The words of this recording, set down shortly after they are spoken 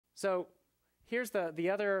So here's the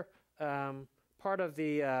other part of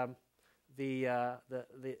the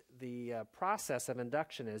process of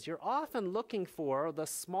induction is you're often looking for the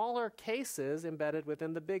smaller cases embedded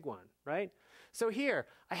within the big one, right? So here,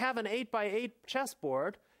 I have an 8x8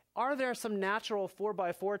 chessboard. Are there some natural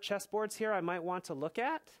 4x4 chessboards here I might want to look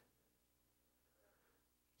at?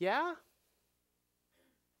 Yeah?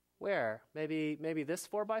 Where? Maybe this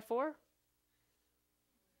 4x4?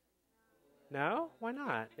 No? Why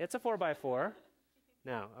not? It's a 4x4.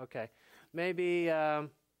 No, okay. Maybe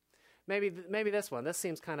this one. This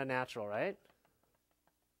seems kind of natural, right?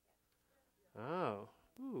 Oh,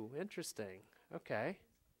 ooh, interesting. Okay.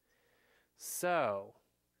 So,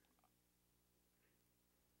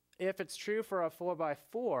 if it's true for a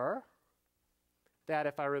 4x4, that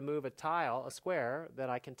if I remove a square, that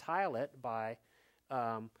I can tile it by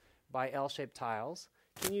L-shaped tiles,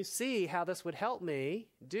 can you see how this would help me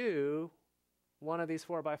do one of these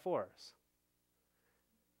 4x4s?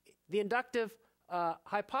 The inductive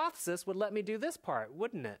hypothesis would let me do this part,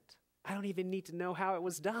 wouldn't it? I don't even need to know how it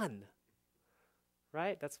was done.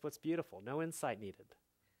 Right? That's what's beautiful. No insight needed.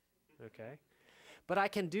 Okay? But I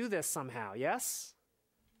can do this somehow, yes?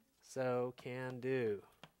 So can do.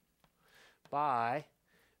 By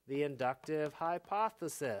the inductive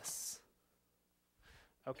hypothesis.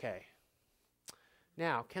 Okay.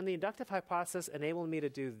 Now, can the inductive hypothesis enable me to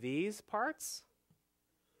do these parts?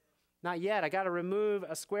 Not yet. I got to remove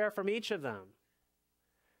a square from each of them.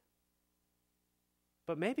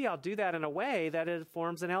 But maybe I'll do that in a way that it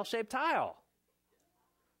forms an L-shaped tile.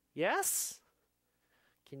 Yes?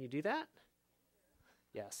 Can you do that?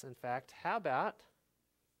 Yes. In fact, how about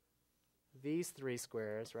these three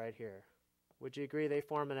squares right here? Would you agree they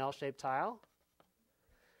form an L-shaped tile?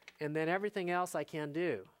 And then everything else I can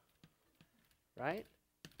do. Right?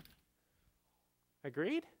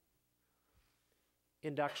 Agreed?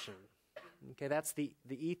 Induction. Okay, that's the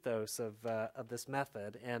ethos of this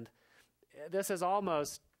method, and this is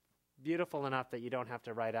almost beautiful enough that you don't have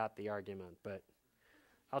to write out the argument, but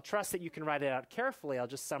I'll trust that you can write it out carefully. I'll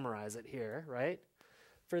just summarize it here, right?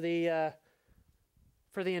 For the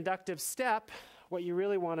inductive step, what you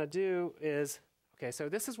really want to do is, okay, so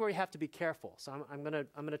this is where you have to be careful. So I'm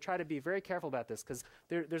gonna try to be very careful about this because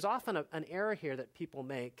there's often an error here that people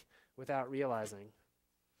make without realizing.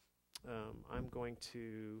 I'm going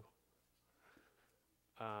to,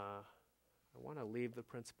 I want to leave the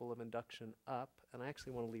principle of induction up, and I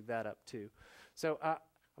actually want to leave that up too. So I'm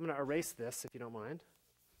going to erase this, if you don't mind.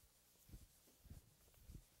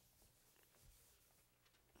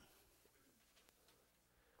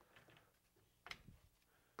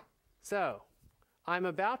 So I'm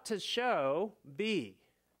about to show B.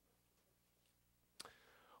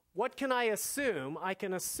 What can I assume? I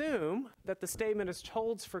can assume that the statement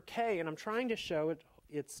holds for K, and I'm trying to show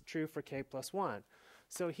it's true for K plus 1.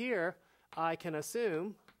 So here, I can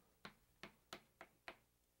assume,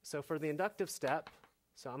 so for the inductive step,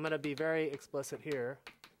 so I'm going to be very explicit here,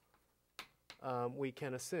 we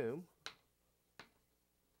can assume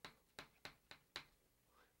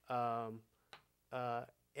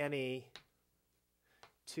any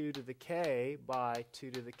 2 to the k by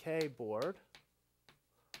 2 to the k board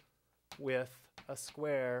with a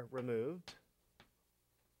square removed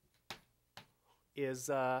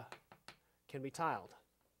can be tiled,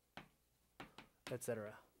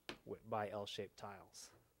 etc., by L-shaped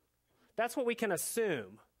tiles. That's what we can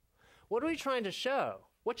assume. What are we trying to show?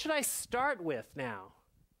 What should I start with now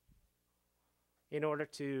in order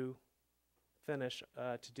to finish,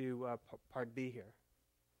 to do part B here?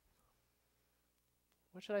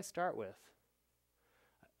 What should I start with?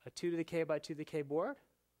 A 2 to the k by 2 to the k board?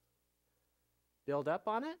 Build up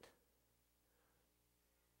on it?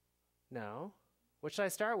 No. What should I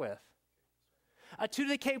start with? A 2 to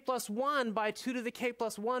the k plus 1 by 2 to the k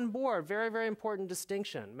plus 1 board. Very, very important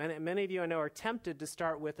distinction. Many of you I know are tempted to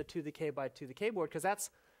start with a 2 to the k by 2 to the k board because that's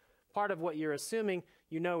part of what you're assuming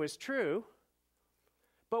you know is true.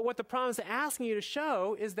 But what the problem is asking you to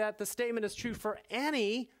show is that the statement is true for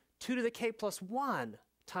any 2 to the k plus 1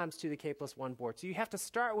 times 2 to the k plus 1 board. So you have to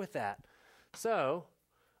start with that. So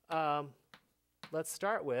let's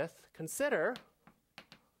start with, consider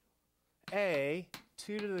a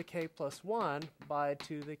 2 to the k plus 1 by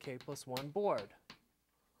 2 to the k plus 1 board.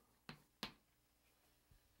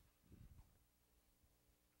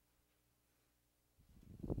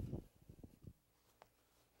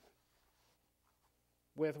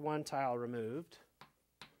 With one tile removed,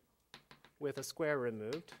 with a square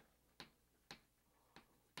removed.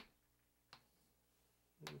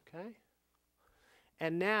 Okay.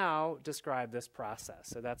 And now describe this process.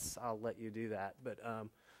 So that's, I'll let you do that, but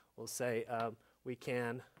we'll say we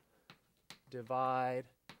can divide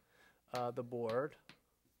the board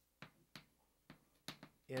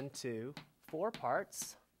into 4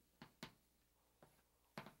 parts.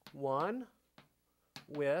 One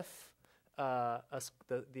with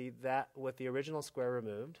with the original square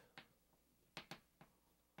removed.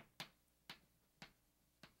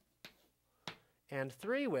 And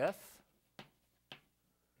 3 with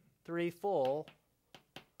 3 full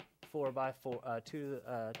 4 by 4 2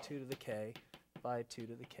 to the k by 2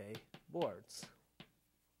 to the k boards.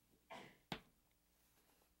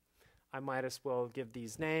 I might as well give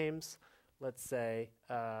these names. Let's say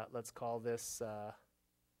let's call this.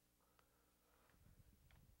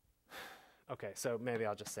 Okay, so maybe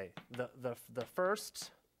I'll just say the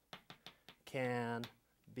first can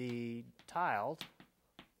be tiled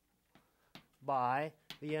by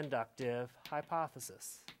the inductive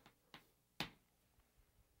hypothesis.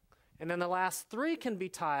 And then the last 3 can be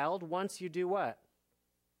tiled once you do what?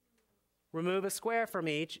 Remove a square from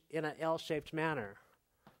each in an L-shaped manner.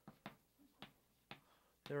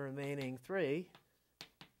 The remaining 3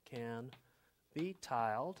 can be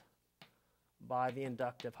tiled by the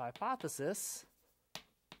inductive hypothesis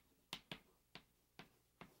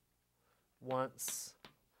once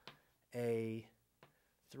a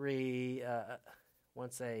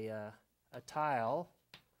tile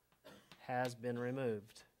has been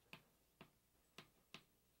removed.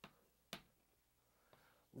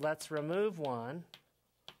 Let's remove one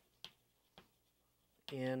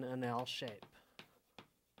in an L shape.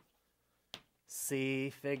 See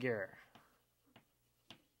figure.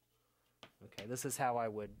 Okay, this is how I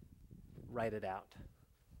would write it out.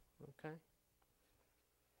 Okay.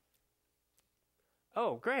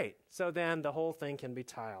 Oh, great. So then the whole thing can be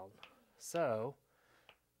tiled. So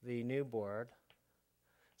the new board,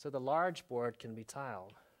 so the large board can be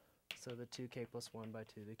tiled. So the 2k plus 1 by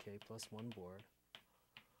 2 to the k plus 1 board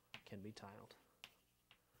can be tiled.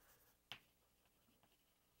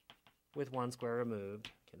 With 1 square removed,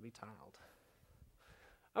 can be tiled.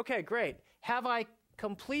 Okay, great. Have I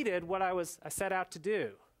completed what I set out to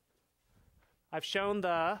do? I've shown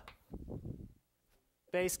the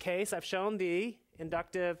base case. I've shown the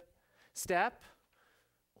inductive step.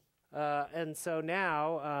 And so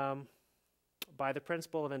now, by the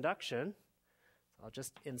principle of induction, I'll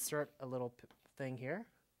just insert a little thing here.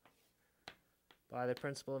 By the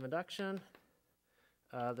principle of induction,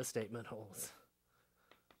 the statement holds.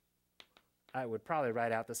 I would probably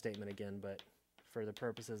write out the statement again, but for the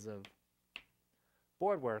purposes of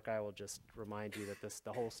board work, I will just remind you that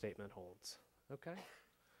the whole statement holds. Okay?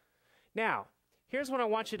 Now, here's what I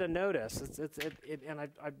want you to notice.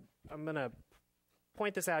 I'm going to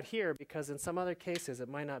point this out here because in some other cases it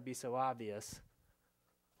might not be so obvious.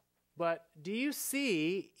 But do you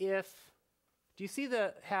see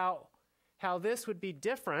how this would be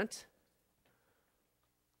different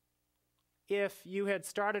if you had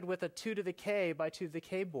started with a 2 to the k by 2 to the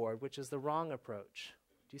k board, which is the wrong approach?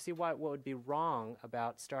 Do you see what would be wrong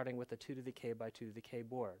about starting with a 2 to the k by 2 to the k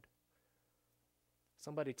board?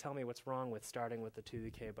 Somebody tell me what's wrong with starting with the 2 to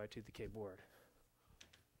the k by 2 to the k board.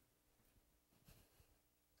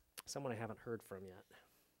 Someone I haven't heard from yet.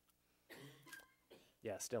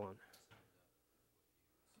 Yeah, still on.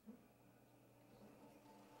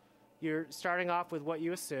 You're starting off with what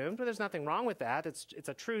you assumed, but there's nothing wrong with that. It's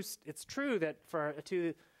true that for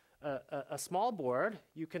a small board,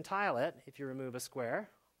 you can tile it if you remove a square.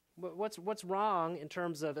 What's wrong in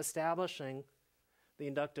terms of establishing the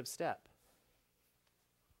inductive step?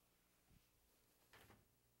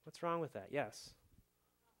 What's wrong with that? Yes.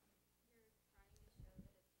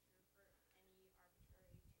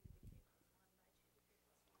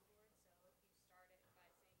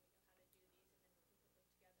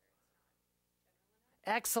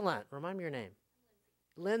 Excellent. Remind me your name.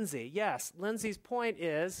 Lindsay. Yes. Lindsay's point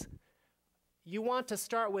is you want to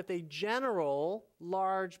start with a general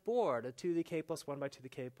large board, a 2 to the k plus 1 by 2 to the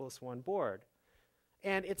k plus 1 board.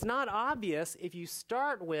 And it's not obvious if you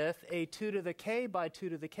start with a 2 to the k by 2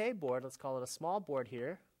 to the k board, let's call it a small board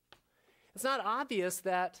here. It's not obvious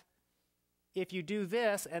that if you do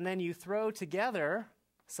this and then you throw together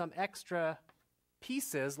some extra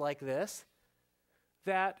pieces like this,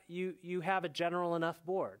 that you have a general enough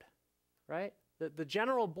board, right? The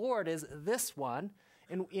general board is this one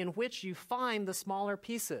in which you find the smaller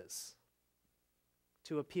pieces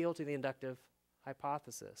to appeal to the inductive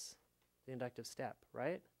hypothesis, the inductive step,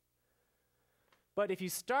 right? But if you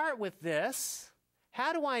start with this,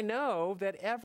 how do I know that every